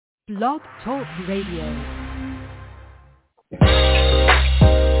Blog Talk Radio.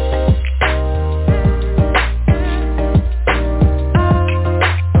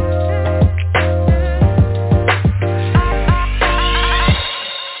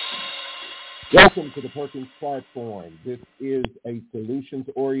 Welcome to the Perkins Platform. This is a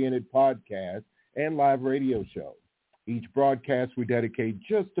solutions-oriented podcast and live radio show. Each broadcast, we dedicate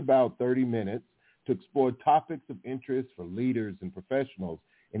just about 30 minutes to explore topics of interest for leaders and professionals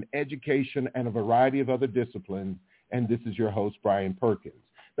in education and a variety of other disciplines. And this is your host, Brian Perkins.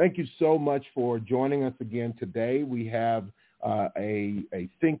 Thank you so much for joining us again today. We have a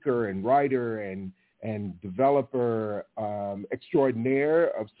thinker and writer and developer extraordinaire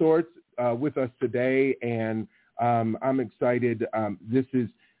of sorts with us today, and I'm excited. This is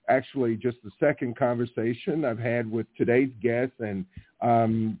actually just the second conversation I've had with today's guest, and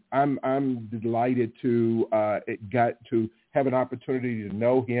I'm delighted to got to have an opportunity to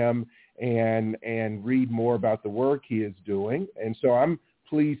know him and read more about the work he is doing. And so I'm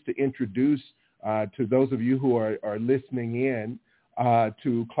pleased to introduce to those of you who are listening in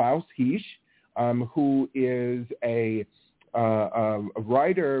to Klaus Heesch, who is a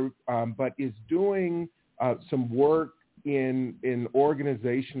writer, but is doing some work in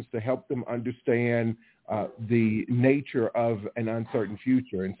organizations to help them understand the nature of an uncertain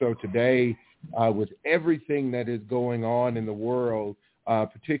future. And so today, with everything that is going on in the world,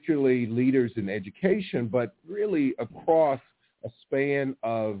 particularly leaders in education, but really across a span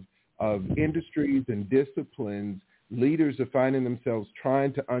of industries and disciplines, leaders are finding themselves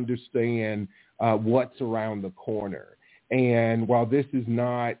trying to understand what's around the corner. And while this is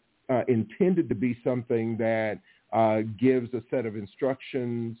not intended to be something that gives a set of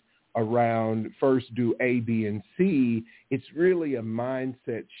instructions around first do A, B, and C, it's really a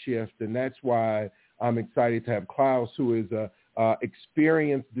mindset shift. And that's why I'm excited to have Klaus, who is a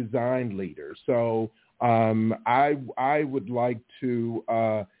experienced design leader. So I would like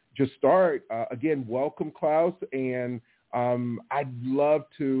to just start. Again, welcome, Klaus. And I'd love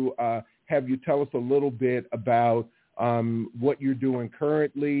to have you tell us a little bit about what you're doing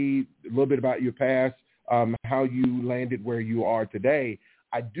currently, a little bit about your past, how you landed where you are today.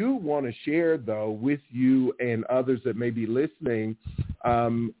 I do want to share, though, with you and others that may be listening,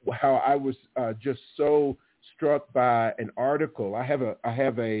 how I was just so struck by an article. I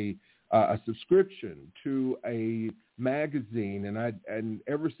have a subscription to a magazine, and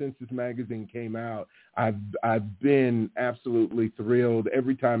ever since this magazine came out, I've been absolutely thrilled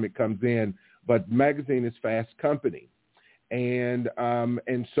every time it comes in. But the magazine is Fast Company. And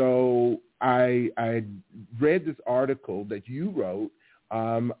so I read this article that you wrote,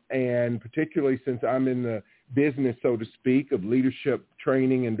 and particularly since I'm in the business, so to speak, of leadership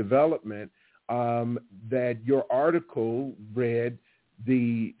training and development, that your article read,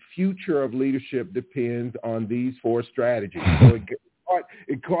 "The future of leadership depends on these 4 strategies." So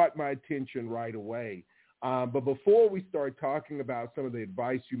it caught my attention right away. But before we start talking about some of the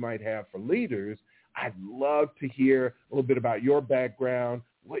advice you might have for leaders, I'd love to hear a little bit about your background,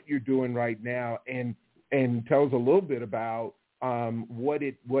 what you're doing right now, and tell us a little bit about what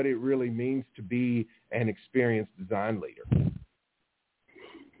it really means to be an experienced design leader.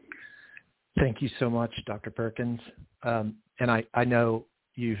 Thank you so much, Dr. Perkins. And I know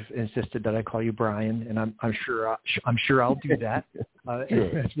you've insisted that I call you Brian, and I'm sure I'll do that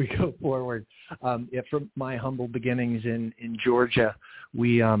Sure. as we go forward. From my humble beginnings in Georgia,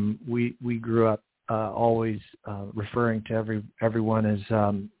 we grew up always referring to everyone as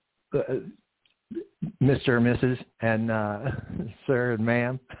Mr. or Mrs. and Sir and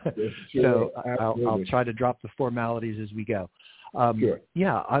Ma'am. Yes, sure. So I'll try to drop the formalities as we go. Sure.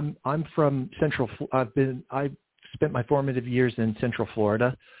 Yeah, I'm from Central. I spent my formative years in Central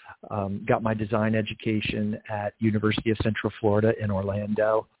Florida. Got my design education at University of Central Florida in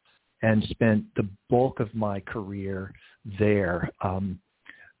Orlando, and spent the bulk of my career there.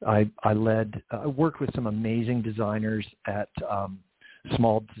 I worked with some amazing designers at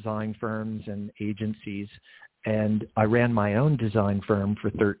small design firms and agencies, and I ran my own design firm for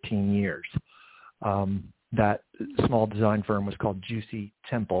 13 years. That small design firm was called Juicy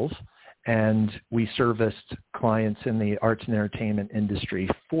Temples, and we serviced clients in the arts and entertainment industry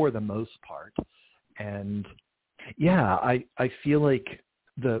for the most part. And yeah, I feel like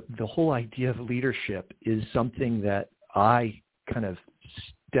the whole idea of leadership is something that I kind of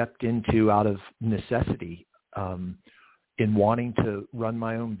stepped into out of necessity, in wanting to run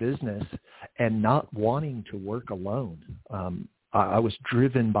my own business and not wanting to work alone. I was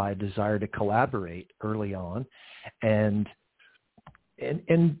driven by a desire to collaborate early on, and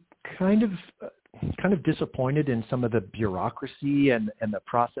kind of kind of disappointed in some of the bureaucracy and the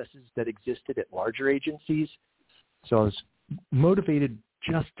processes that existed at larger agencies. So I was motivated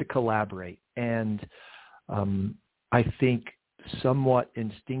just to collaborate. And I think somewhat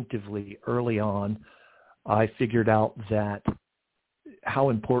instinctively early on, I figured out that how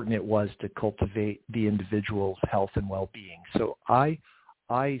important it was to cultivate the individual's health and well-being. So I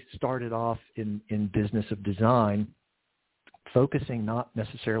started off in business of design, focusing not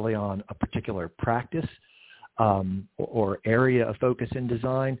necessarily on a particular practice or area of focus in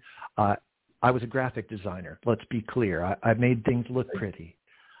design. I was a graphic designer. Let's be clear. I made things look pretty.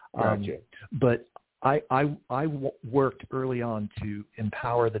 Gotcha. But I worked early on to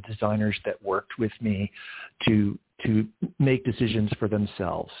empower the designers that worked with me to make decisions for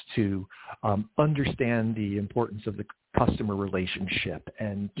themselves, to understand the importance of the customer relationship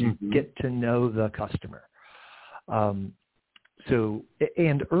and to get to know the customer. And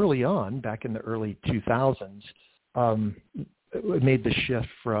early on, back in the early 2000s, it made the shift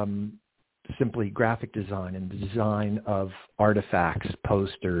from simply graphic design and the design of artifacts,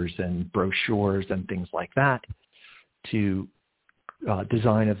 posters, and brochures and things like that to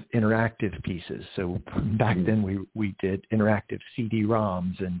design of interactive pieces. So back then we did interactive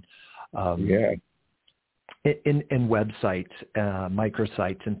CD-ROMs and and websites,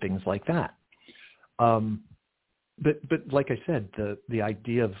 microsites, and things like that. But like I said, the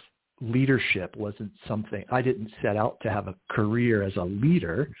idea of leadership wasn't something. I didn't set out to have a career as a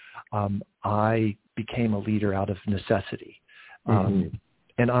leader. I became a leader out of necessity.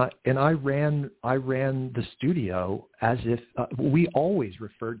 And I ran the studio as if we always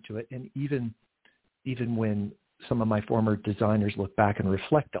referred to it, and even when some of my former designers look back and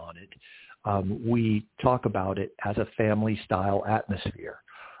reflect on it, we talk about it as a family style atmosphere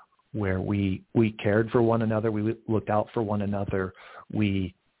where we cared for one another, we looked out for one another,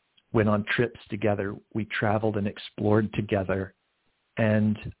 we went on trips together, we traveled and explored together,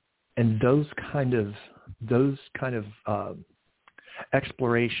 and those kind of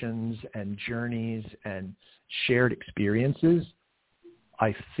explorations and journeys and shared experiences,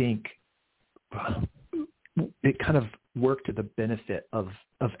 I think it kind of worked to the benefit of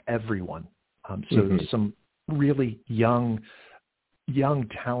everyone. So some really young,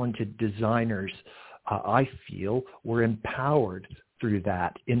 talented designers, I feel, were empowered through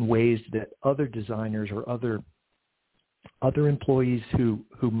that in ways that other designers or other employees who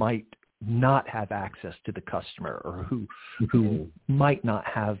might not have access to the customer or who might not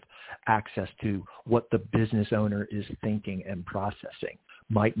have access to what the business owner is thinking and processing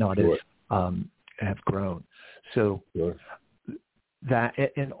might not have grown. So that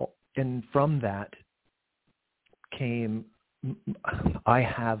and from that came, I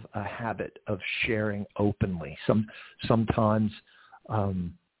have a habit of sharing openly. Sometimes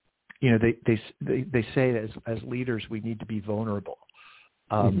they say as leaders we need to be vulnerable.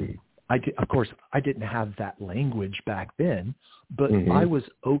 Of course, I didn't have that language back then, but I was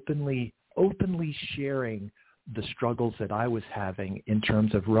openly sharing the struggles that I was having in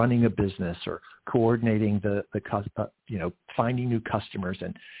terms of running a business or coordinating finding new customers,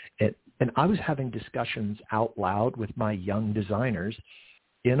 and I was having discussions out loud with my young designers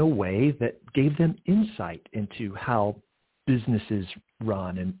in a way that gave them insight into how businesses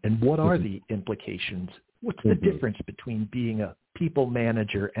run and what are the implications. What's the difference between being a people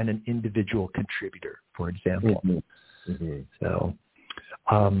manager and an individual contributor, for example? So,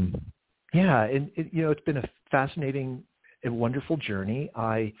 it's been a fascinating and wonderful journey.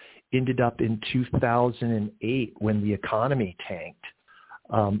 I ended up in 2008 when the economy tanked.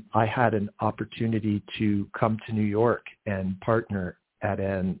 I had an opportunity to come to New York and partner at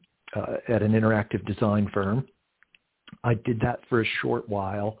an interactive design firm. I did that for a short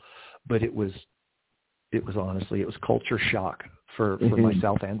while, but it was honestly culture shock for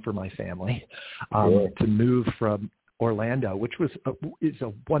myself and for my family to move from Orlando, which is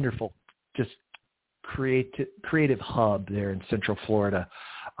a wonderful, just creative hub there in Central Florida,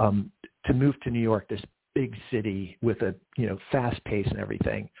 to move to New York, this big city with a fast pace and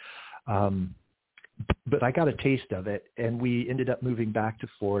everything. But I got a taste of it, and we ended up moving back to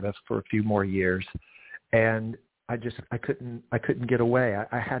Florida for a few more years, and I couldn't get away.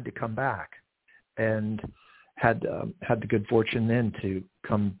 I had to come back, and had the good fortune then to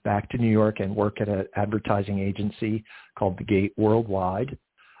come back to New York and work at an advertising agency called The Gate Worldwide.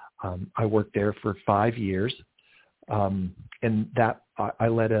 I worked there for 5 years, and that I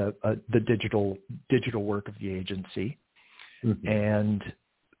led the digital work of the agency, and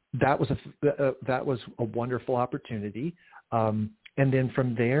that was a wonderful opportunity. And then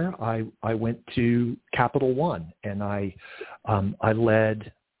from there, I went to Capital One, and I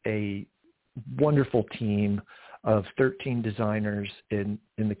led a wonderful team of 13 designers in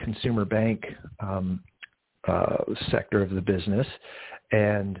the consumer bank sector of the business,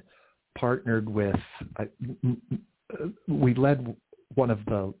 and partnered with, I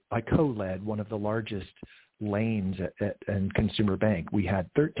co-led one of the largest lanes at Consumer Bank. We had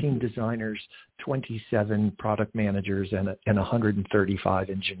 13 designers, 27 product managers, and 135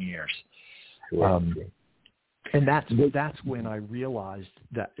 engineers. And that's when I realized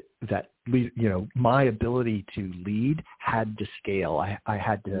that my ability to lead had to scale. I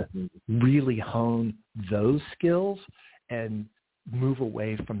had to really hone those skills and move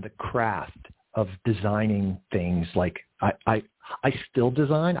away from the craft of designing things. Like I still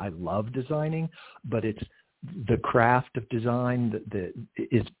design. I love designing, but it's the craft of design that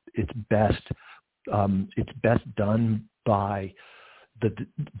it's best done by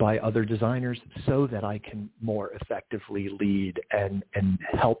other designers, so that I can more effectively lead and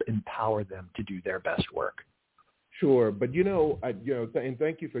help empower them to do their best work. Sure, but and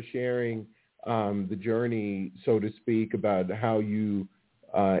thank you for sharing the journey, so to speak, about how you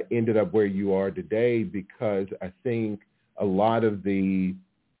ended up where you are today, because I think a lot of the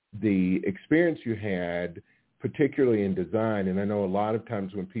experience you had, particularly in design, and I know a lot of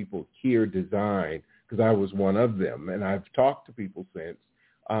times when people hear design, because I was one of them, and I've talked to people since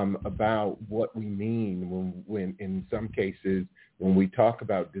about what we mean when in some cases when we talk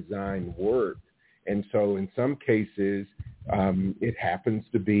about design work. And so in some cases, it happens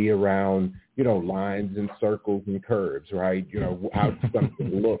to be around, lines and circles and curves, right? How does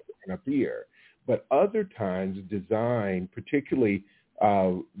something look and appear? But other times, design, particularly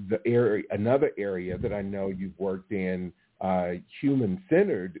another area that I know you've worked in,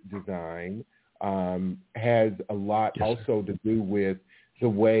 human-centered design, has a lot also to do with the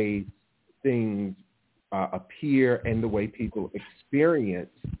way things appear and the way people experience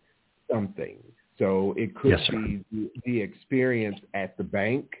something. So it could be the experience at the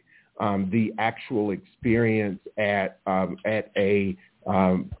bank, the actual experience at a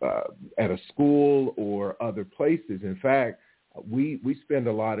school or other places. In fact, we spend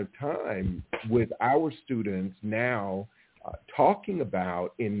a lot of time with our students now talking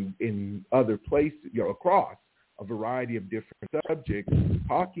about in other places, across a variety of different subjects,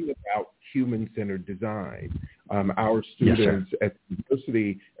 talking about human-centered design. Our students at the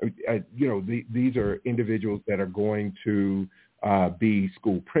university, these are individuals that are going to be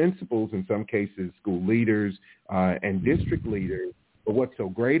school principals, in some cases school leaders and district leaders. But what's so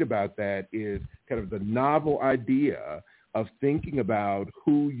great about that is kind of the novel idea of thinking about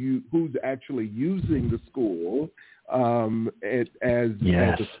who's actually using the school as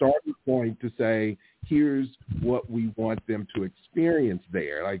a starting point to say, here's what we want them to experience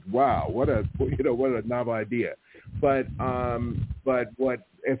there. Like, wow, what a novel idea. But what,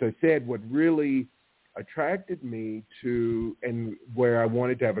 as I said, what really attracted me to, and where I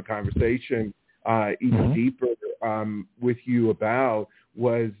wanted to have a conversation even deeper with you about,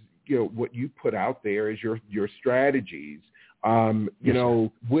 was what you put out there is your strategies.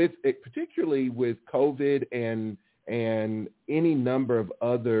 With particularly with COVID and any number of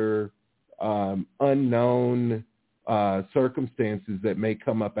other unknown circumstances that may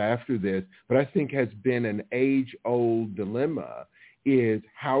come up after this, but I think has been an age-old dilemma, is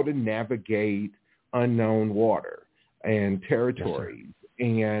how to navigate unknown water and territories.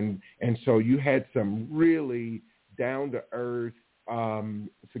 And so you had some really down-to-earth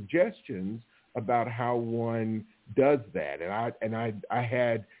suggestions about how one does that.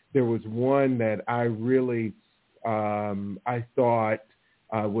 There was one that I really I thought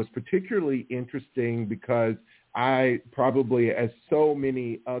was particularly interesting, because I probably, as so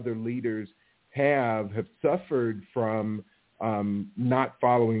many other leaders have suffered from not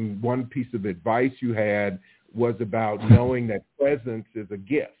following one piece of advice you had, was about knowing that presence is a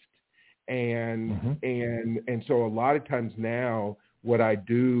gift. And so a lot of times now what I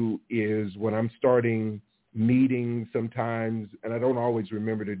do is, when I'm starting meetings sometimes, and I don't always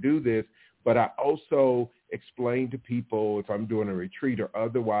remember to do this, but I also explain to people, if I'm doing a retreat or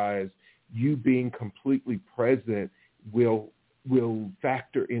otherwise, you being completely present will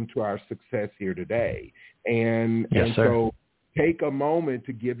factor into our success here today. And so take a moment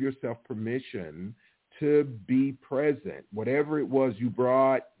to give yourself permission to be present. Whatever it was you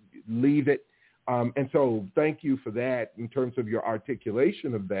brought, leave it. And so thank you for that. In terms of your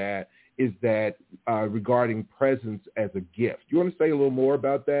articulation of that, is that regarding presence as a gift. Do you want to say a little more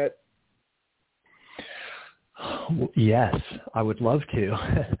about that? Yes, I would love to.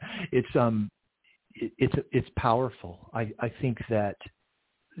 It's powerful. I think that,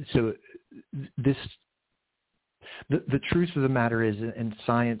 so this The truth of the matter is, and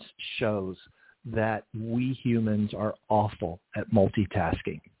science shows, that we humans are awful at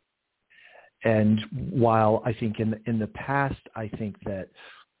multitasking. And while I think in the past, I think that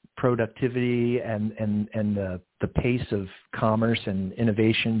productivity and the pace of commerce and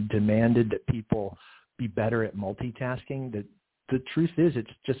innovation demanded that people be better at multitasking, the truth is it's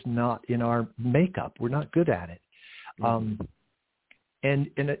just not in our makeup. We're not good at it.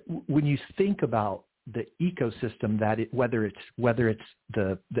 When you think about the ecosystem whether it's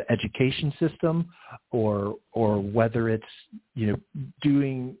the education system or whether it's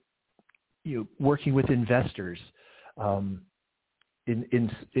doing working with investors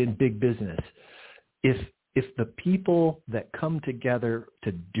in big business, if the people that come together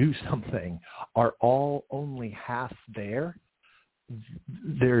to do something are all only half there,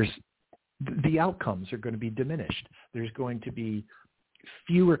 the outcomes are going to be diminished. There's going to be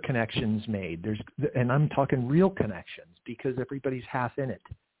fewer connections made. And I'm talking real connections, because everybody's half in it.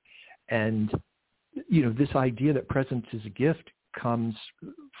 And this idea that presence is a gift comes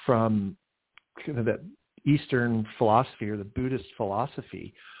from kind of the Eastern philosophy, or the Buddhist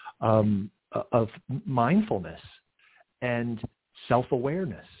philosophy of mindfulness and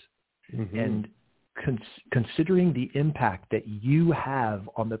self-awareness, and considering the impact that you have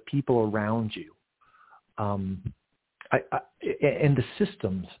on the people around you, and the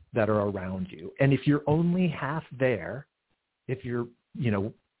systems that are around you. And if you're only half there, if you're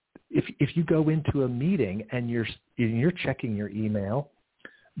if you go into a meeting and you're checking your email,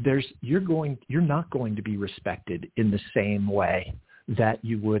 you're not going to be respected in the same way that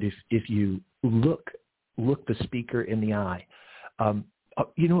you would if you look the speaker in the eye. A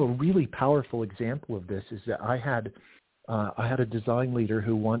really powerful example of this is that I had a design leader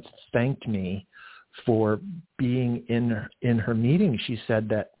who once thanked me for being in her meeting. She said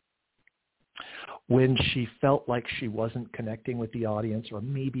that when she felt like she wasn't connecting with the audience, or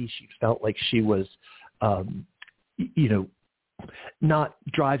maybe she felt like she was, not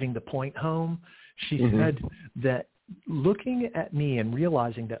driving the point home, she said that looking at me and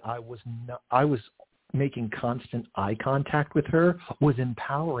realizing that I was making constant eye contact with her was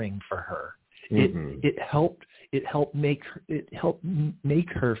empowering for her. It helped make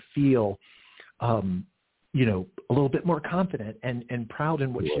her feel a little bit more confident and proud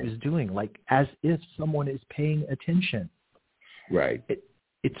in what she was doing, like as if someone is paying attention. Right.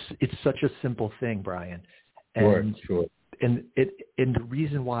 It's such a simple thing, Brian. And sure. And the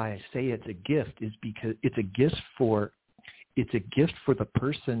reason why I say it's a gift is because it's a gift for the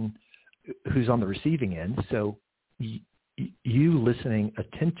person who's on the receiving end. So you listening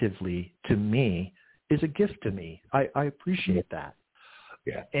attentively to me is a gift to me. I appreciate that.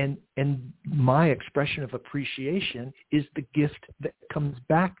 Yeah. And my expression of appreciation is the gift that comes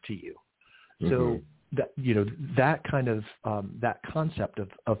back to you. So that kind of that concept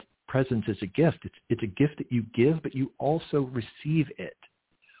of presence is a gift. It's a gift that you give, but you also receive it.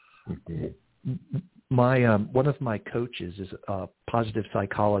 My one of my coaches is a positive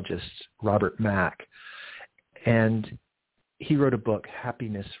psychologist, Robert Mack, and he wrote a book,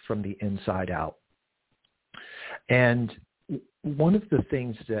 Happiness from the Inside Out. And one of the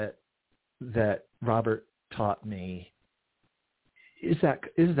things that Robert taught me is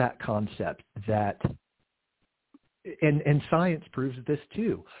that concept that, and science proves this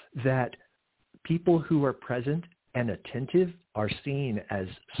too, that people who are present and attentive are seen as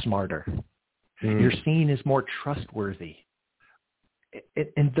smarter. You're seen as more trustworthy.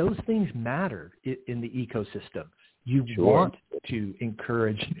 And those things matter in the ecosystem. You want to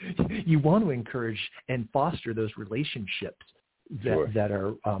encourage and foster those relationships that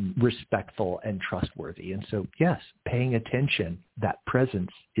are respectful and trustworthy. And so, yes, paying attention, that presence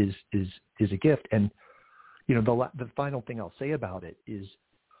is a gift. And the final thing I'll say about it is,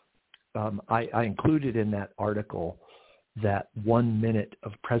 I included in that article that 1 minute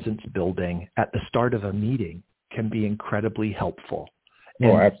of presence building at the start of a meeting can be incredibly helpful.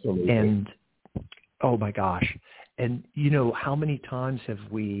 Absolutely. And oh my gosh. And how many times have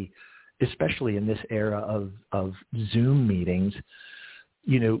we, especially in this era of Zoom meetings,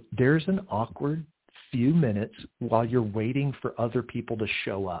 there's an awkward few minutes while you're waiting for other people to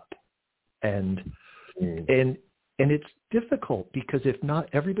show up. And it's difficult because if not,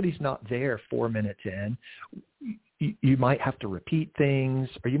 everybody's not there 4 minutes in, you might have to repeat things,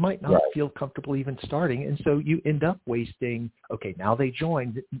 or you might not feel comfortable even starting. And so you end up wasting, okay, now they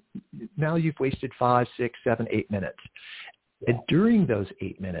joined. Now you've wasted 5, 6, 7, 8 minutes. And during those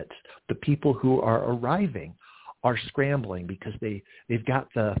 8 minutes, the people who are arriving are scrambling because they've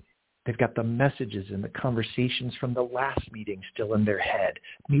got the messages and the conversations from the last meeting still in their head.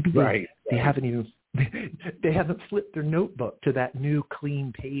 Maybe they haven't even they haven't flipped their notebook to that new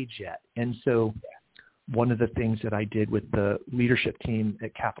clean page yet. And so one of the things that I did with the leadership team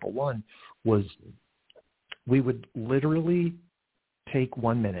at Capital One was we would literally take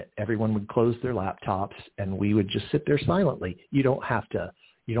 1 minute. Everyone would close their laptops and we would just sit there silently. You don't have to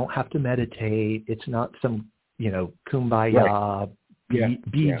meditate. It's not some, kumbaya,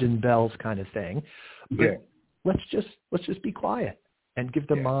 beads and bells kind of thing. But let's just be quiet and give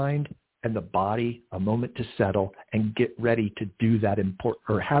the mind and the body a moment to settle and get ready to do that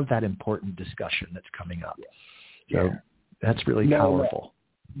have that important discussion that's coming up. So that's really powerful.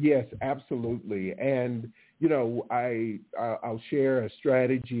 Yes, absolutely. And, I'll share a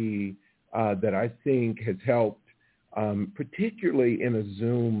strategy that I think has helped, particularly in a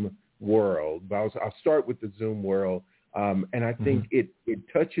Zoom world. But I'll start with the Zoom world. And I think it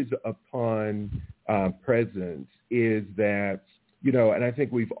touches upon presence is that, and I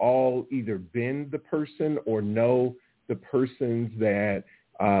think we've all either been the person or know the persons that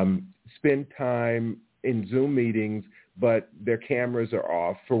spend time in Zoom meetings, but their cameras are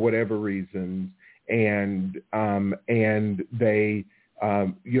off for whatever reasons. And they,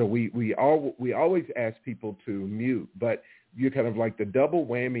 we always ask people to mute, but you're kind of like the double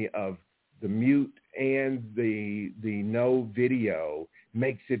whammy of the mute and the no video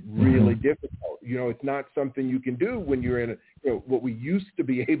makes it really difficult. It's not something you can do when you're in what we used to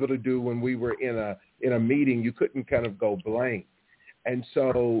be able to do when we were in a meeting. You couldn't kind of go blank. And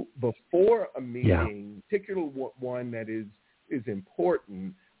so before a meeting, particularly one that is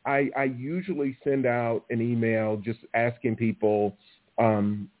important, I usually send out an email just asking people,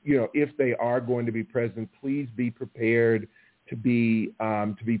 if they are going to be present, please be prepared to be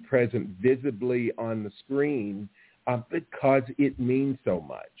present visibly on the screen because it means so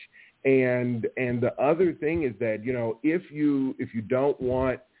much. And the other thing is that, if you don't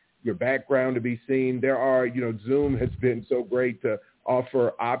want your background to be seen, there are, Zoom has been so great to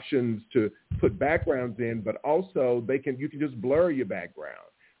offer options to put backgrounds in, but also you can just blur your background.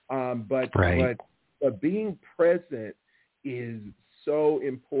 But being present is so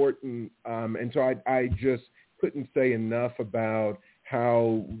important. And so I just couldn't say enough about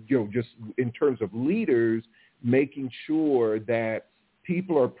how, just in terms of leaders, making sure that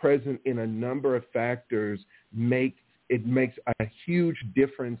people are present in a number of factors makes a huge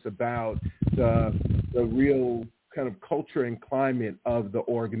difference about the real kind of culture and climate of the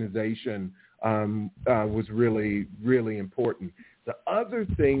organization was really, really important. The other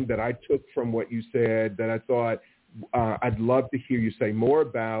thing that I took from what you said that I thought I'd love to hear you say more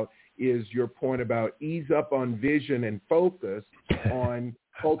about is your point about ease up on vision and focus on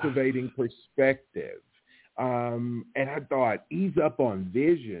cultivating perspective. And I thought ease up on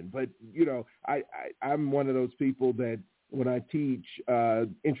vision, but I'm one of those people that when I teach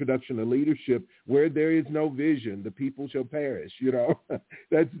Introduction to Leadership, where there is no vision, the people shall perish.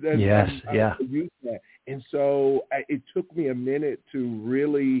 That's yes, I use that. And so it took me a minute to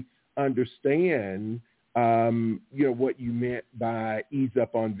really understand, what you meant by ease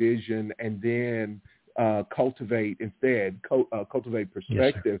up on vision, and then cultivate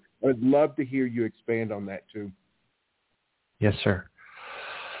perspective. Yes, I'd love to hear you expand on that too. Yes, sir.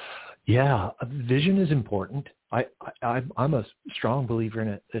 Yeah, vision is important. I'm a strong believer in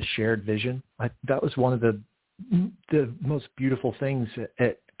a shared vision. That was one of the most beautiful things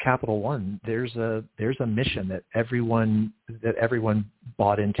at Capital One. There's a mission that everyone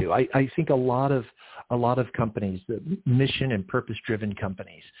bought into. I think a lot of companies, the mission and purpose driven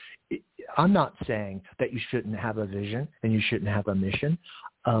companies. I'm not saying that you shouldn't have a vision and you shouldn't have a mission.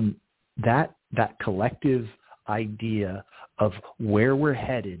 That collective idea of where we're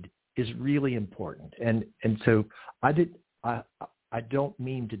headed is really important. And so I don't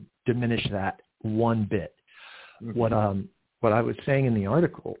mean to diminish that one bit. Mm-hmm. What I was saying in the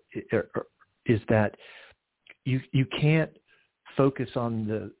article is that you can't focus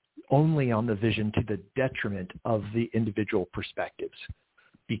only on the vision to the detriment of the individual perspectives.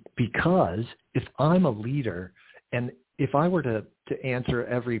 Because if I'm a leader and if I were to answer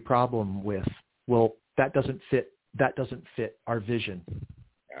every problem with, well, that doesn't fit our vision.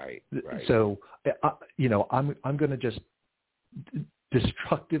 Right. So, I'm going to just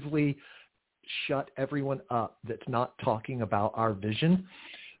destructively shut everyone up that's not talking about our vision.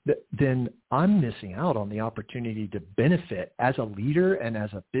 Then I'm missing out on the opportunity to benefit as a leader and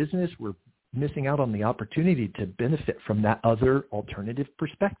as a business. We're missing out on the opportunity to benefit from that other alternative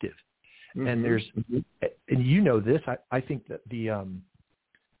perspective. Mm-hmm. And this, I think that the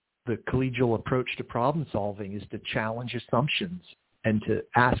collegial approach to problem solving is to challenge assumptions and to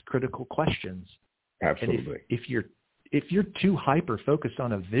ask critical questions. Absolutely. And if you're too hyper focused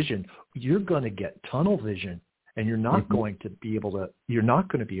on a vision, you're going to get tunnel vision, and you're not going to be able to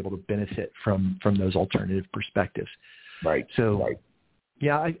benefit from those alternative perspectives. Right. So,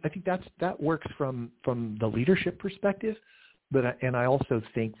 yeah, I think that works from the leadership perspective, and I also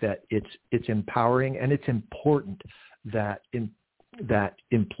think that it's empowering, and it's important that that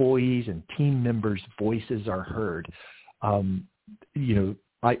employees and team members' voices are heard.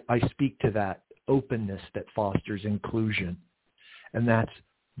 I speak to that openness that fosters inclusion, and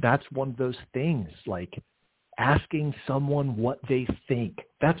that's one of those things, like asking someone what they think.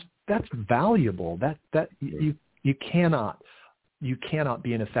 That's valuable. That you cannot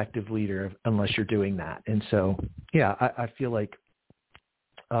be an effective leader unless you're doing that. And so, yeah, I feel like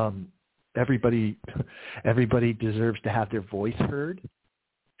everybody deserves to have their voice heard,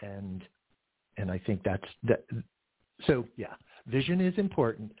 and I think that. So yeah, vision is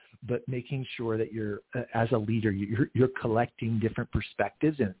important, but making sure that you're, as a leader, you're collecting different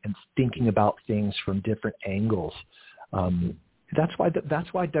perspectives and thinking about things from different angles. That's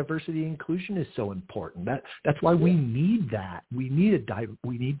why diversity and inclusion is so important. That's why we need that. We need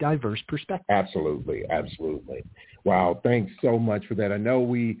diverse perspectives. Absolutely. Wow, thanks so much for that. I know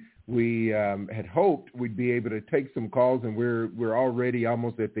we had hoped we'd be able to take some calls, and we're already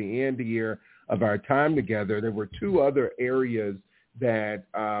almost at the end here of our time together. There were two other areas that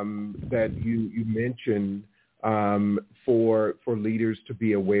you mentioned for leaders to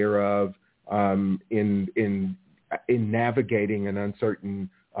be aware of in navigating an uncertain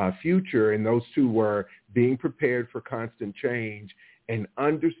future, and those two were being prepared for constant change and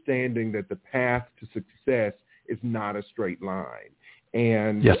understanding that the path to success is not a straight line.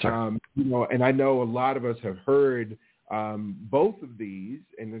 And yes, sir. And I know a lot of us have heard both of these,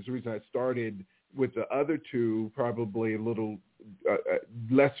 and there's a reason I started with the other two, probably a little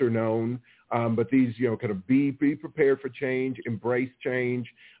lesser known, but these, kind of be prepared for change, embrace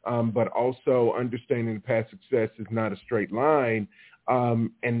change, but also understanding the path to success is not a straight line.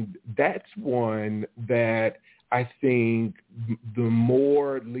 And that's one that I think the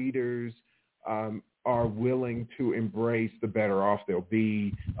more leaders are willing to embrace, the better off they'll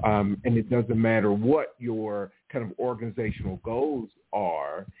be. And it doesn't matter what your kind of organizational goals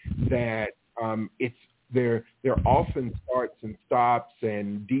are, that there often starts and stops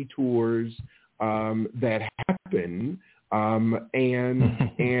and detours that happen. And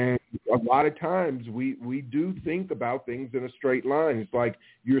a lot of times we do think about things in a straight line. It's like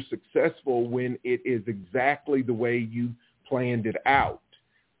you're successful when it is exactly the way you planned it out.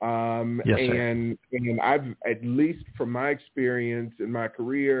 Yes, sir. And I've, at least from my experience in my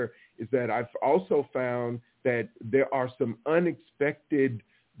career, is that I've also found that there are some unexpected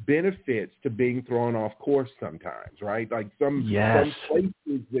benefits to being thrown off course sometimes, right? Like some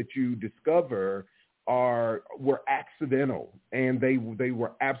places that you discover were accidental, and they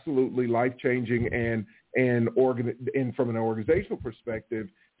were absolutely life-changing, and from an organizational perspective,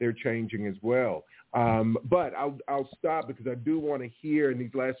 they're changing as well. But I'll stop, because I do want to hear in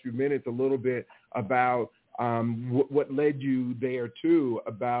these last few minutes a little bit about what led you there too,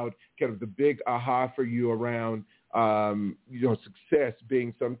 about kind of the big aha for you around success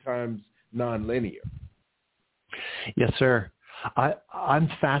being sometimes nonlinear. Yes, sir. I'm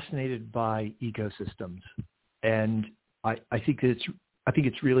fascinated by ecosystems, and I think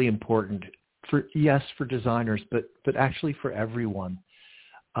it's really important for designers, but actually for everyone.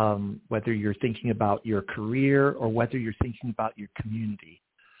 Whether you're thinking about your career or whether you're thinking about your community,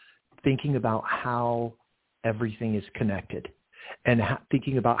 thinking about how everything is connected, and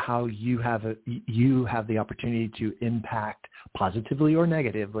thinking about how you have the opportunity to impact positively or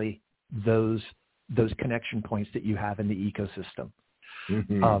negatively those connection points that you have in the ecosystem.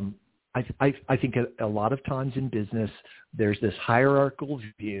 Mm-hmm. I think a lot of times in business, there's this hierarchical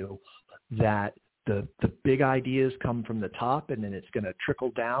view that the big ideas come from the top, and then it's going to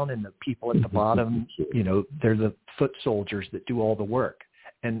trickle down, and the people at the bottom, they're the foot soldiers that do all the work.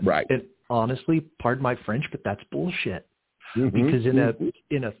 And, right. And honestly, pardon my French, but that's bullshit. Mm-hmm. Because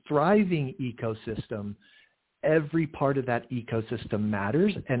in a thriving ecosystem, every part of that ecosystem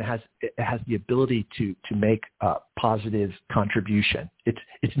matters and has the ability to make a positive contribution.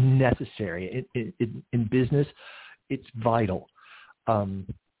 It's necessary. In business, it's vital. And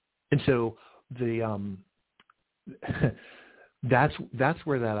so that's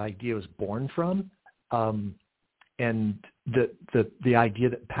where that idea was born from. And the idea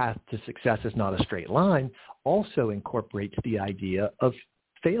that path to success is not a straight line also incorporates the idea of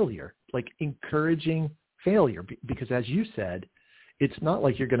failure, like encouraging failure, because as you said, it's not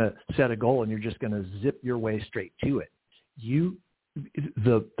like you're going to set a goal and you're just going to zip your way straight to it. You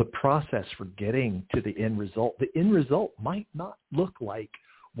the process for getting to the end result might not look like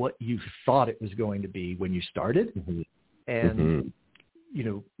what you thought it was going to be when you started. Mm-hmm. And, mm-hmm.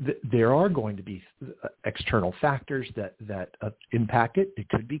 There are going to be external factors that impact it. It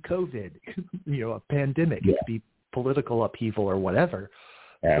could be COVID, a pandemic, It could be political upheaval or whatever.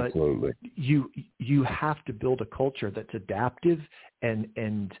 Absolutely. But you have to build a culture that's adaptive,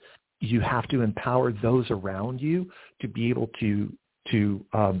 and you have to empower those around you to be able to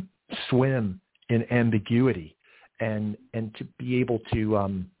swim in ambiguity and to be able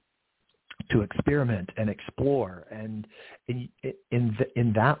to experiment and explore. And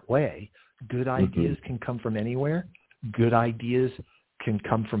in that way, good ideas can come from anywhere. Good ideas can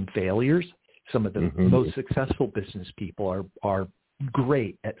come from failures. Some of the most successful business people are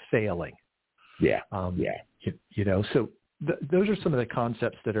great at failing. Yeah. So those are some of the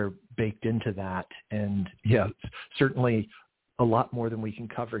concepts that are baked into that. And certainly a lot more than we can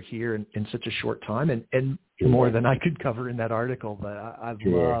cover here in such a short time, and more than I could cover in that article. But I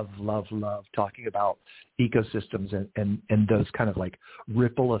love talking about ecosystems and those kind of like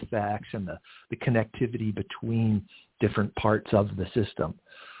ripple effects and the connectivity between different parts of the system.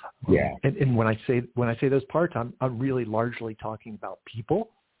 Yeah. And when I say those parts, I'm really largely talking about people,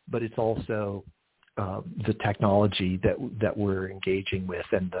 but it's also the technology that we're engaging with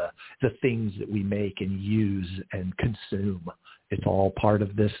and the things that we make and use and consume. It's all part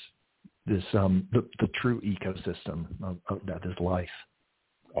of the true ecosystem of that is life.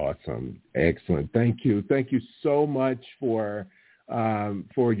 Awesome. Excellent. Thank you. Thank you so much for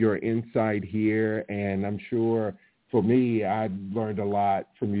your insight here. And I'm sure for me, I've learned a lot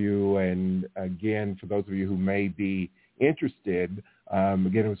from you. And again, for those of you who may be interested,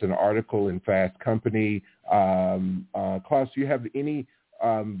 again, it was an article in Fast Company. Klaus, do you have any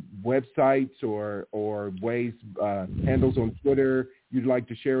websites or ways, handles on Twitter you'd like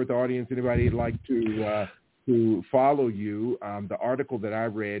to share with the audience? Anybody would like to follow you? The article that I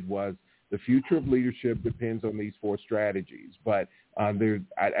read was The Future of Leadership Depends on These 4 Strategies. But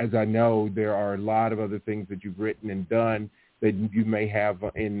as I know, there are a lot of other things that you've written and done that you may have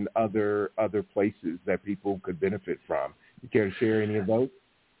in other places that people could benefit from. You care to share any of those?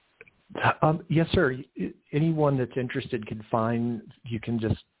 Yes, sir. Anyone that's interested you can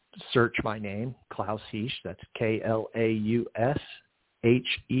just search my name, Klaus Heesch. That's KLAUSHEESCH.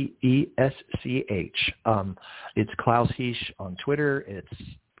 It's Klaus Heesch on Twitter. It's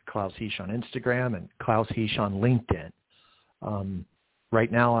Klaus Heesch on Instagram, and Klaus Heesch on LinkedIn.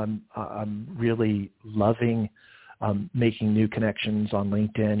 Right now, I'm really loving making new connections on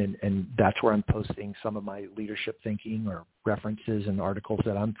LinkedIn, and that's where I'm posting some of my leadership thinking or references and articles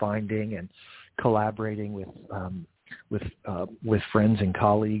that I'm finding, and collaborating with friends and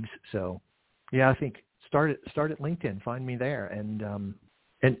colleagues. So, I think start at LinkedIn. Find me there, and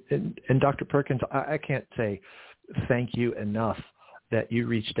Dr. Perkins, I can't say thank you enough that you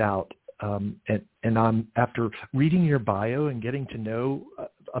reached out. And I'm, after reading your bio and getting to know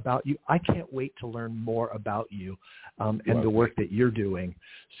about you, I can't wait to learn more about you and the work that you're doing.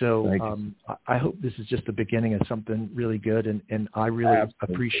 So I hope this is just the beginning of something really good, and I really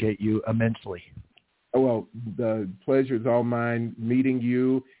appreciate you immensely. Well, the pleasure is all mine meeting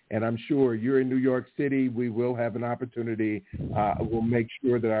you, and I'm sure you're in New York City. We will have an opportunity. We'll make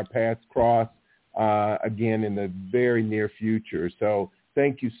sure that our paths cross again in the very near future. So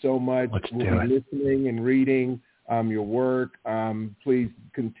thank you so much. We'll be listening and reading your work. Please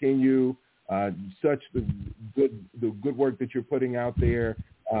continue such the good work that you're putting out there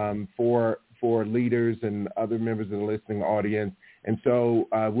for leaders and other members of the listening audience. And so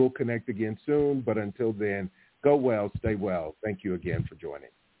we'll connect again soon. But until then, go well, stay well. Thank you again for joining.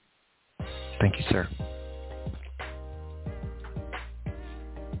 Thank you, sir.